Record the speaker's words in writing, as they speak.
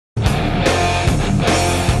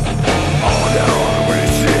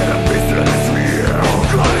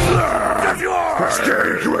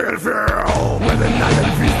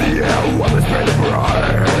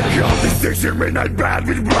your midnight bad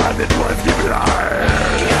with blood that was given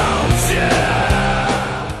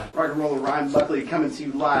RocknRolla Ryan Buckley coming to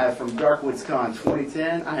you live from Darkwoods Con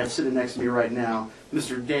 2010. I have sitting next to me right now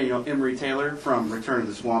Mr. Daniel Emery Taylor from Return to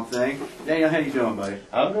the Swamp Thing. Daniel, how you doing, buddy?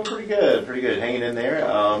 I'm doing pretty good, hanging in there,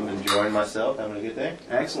 enjoying myself, having a good day.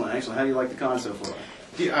 Excellent, excellent. How do you like the con so far?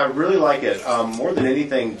 Dude, I really like it. More than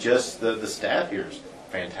anything, just the staff here is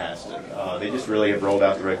fantastic. They just really have rolled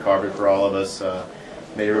out the red carpet for all of us,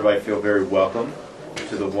 made everybody feel very welcome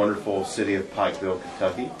to the wonderful city of Pikeville,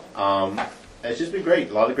 Kentucky. It's just been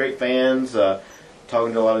great. A lot of great fans,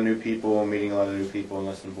 talking to a lot of new people, meeting a lot of new people, and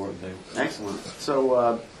that's an important thing. Excellent.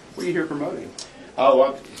 So, what are you here promoting? Oh,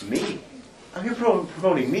 well, me. I'm here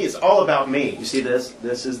promoting me. It's all about me. You see this?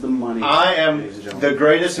 This is the money. I am the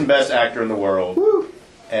greatest and best actor in the world. Woo.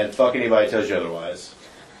 And fuck anybody tells you otherwise.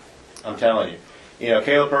 I'm telling you. You know,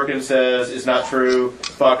 Caleb Perkins says it's not true.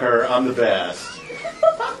 Fuck her. I'm the best.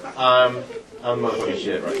 I'm motherfucking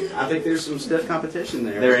shit right now. I think there's some stiff competition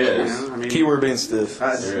there. There is. You know? I mean, keyword being stiff.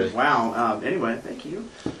 There is. Wow. Anyway, thank you.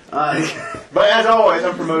 But as always,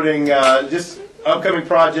 I'm promoting just upcoming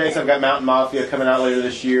projects. I've got Mountain Mafia coming out later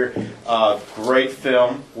this year. Great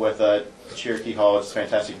film with Cherokee Hall. It's a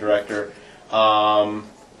fantastic director.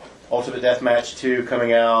 Ultimate Deathmatch 2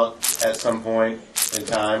 coming out at some point in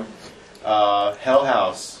time. Hell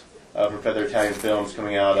House from Feather Italian Films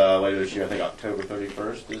coming out later this year. I think October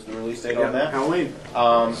 31st is the release date on that. Halloween.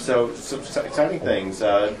 So some exciting things.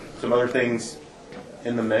 Some other things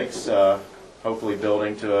in the mix. Hopefully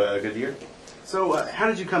building to a good year. So, how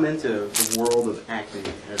did you come into the world of acting?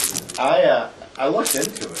 I looked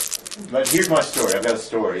into it. But here's my story. I've got a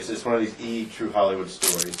story. It's one of these true Hollywood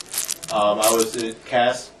stories. I was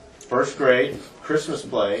cast first grade Christmas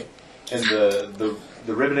play in the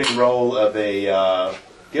riveting role of a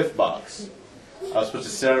gift box. I was supposed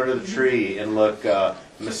to sit under the tree and look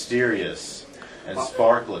mysterious and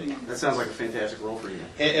sparkly. That sounds like a fantastic role for you.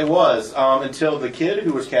 It was, until the kid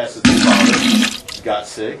who was cast as the father got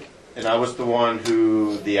sick, and I was the one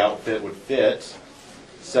who the outfit would fit.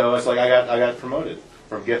 So it's like I got promoted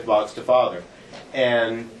from gift box to father.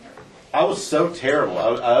 And I was so terrible.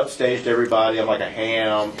 I upstaged everybody. I'm like a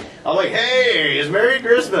ham. I'm like, hey, it's Merry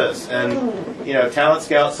Christmas. And, you know, Talent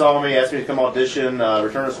Scout saw me, asked me to come audition.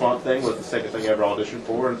 Return to Swamp Thing was the second thing I ever auditioned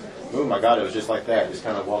for. And, oh, my God, it was just like that. Just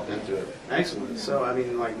kind of walked into it. Excellent. So, I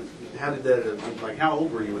mean, like, how did that, like, how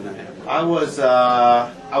old were you when that happened? I was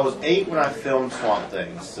 8 when I filmed Swamp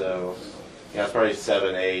Thing. So, yeah, I was probably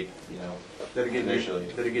 7, 8, you know, initially.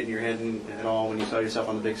 Did it get in your head at all when you saw yourself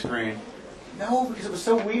on the big screen? No, because it was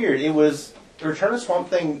so weird. It was Return to Swamp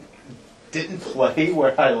Thing didn't play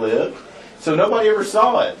where I lived, so nobody ever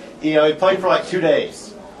saw it. You know, it played for like 2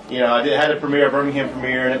 days. You know, I had a premiere, a Birmingham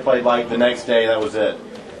premiere, and it played like the next day. That was it.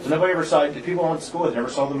 So nobody ever saw it. People went to school that never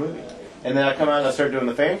saw the movie. And then I come out and I started doing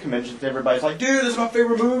the fan conventions, and everybody's like, "Dude, this is my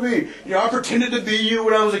favorite movie. You know, I pretended to be you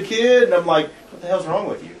when I was a kid." And I'm like, "What the hell's wrong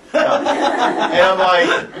with you?" And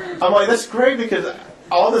I'm like, that's great because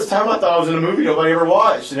all this time I thought I was in a movie nobody ever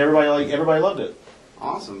watched, and everybody loved it.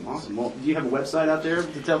 Awesome, awesome. Well, do you have a website out there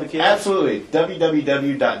to tell the kids? Absolutely.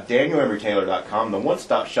 www.danielemerytaylor.com, the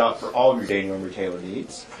one-stop shop for all of your Daniel Emery Taylor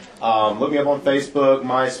needs. Look me up on Facebook,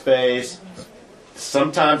 MySpace.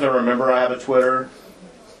 Sometimes I remember I have a Twitter.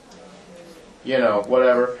 You know,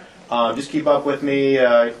 whatever. Just keep up with me.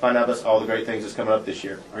 Find out all the great things that's coming up this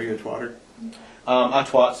year. Are you a twatter? I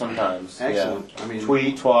twat sometimes. Excellent. Yeah. I mean,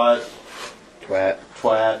 tweet, twat. Twat.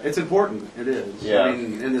 It's important. It is. Yeah. I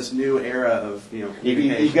mean, in this new era of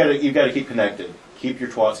you've got to keep connected. Keep your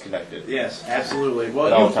twats connected. Yes, absolutely. Well,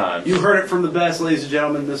 at all times. You heard it from the best, ladies and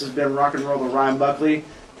gentlemen. This has been RocknRolla with Ryan Buckley.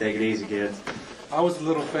 Take it easy, kids. I was the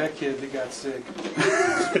little fat kid that got sick.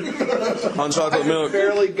 On chocolate milk.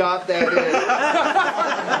 Barely got that in.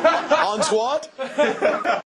 On twat?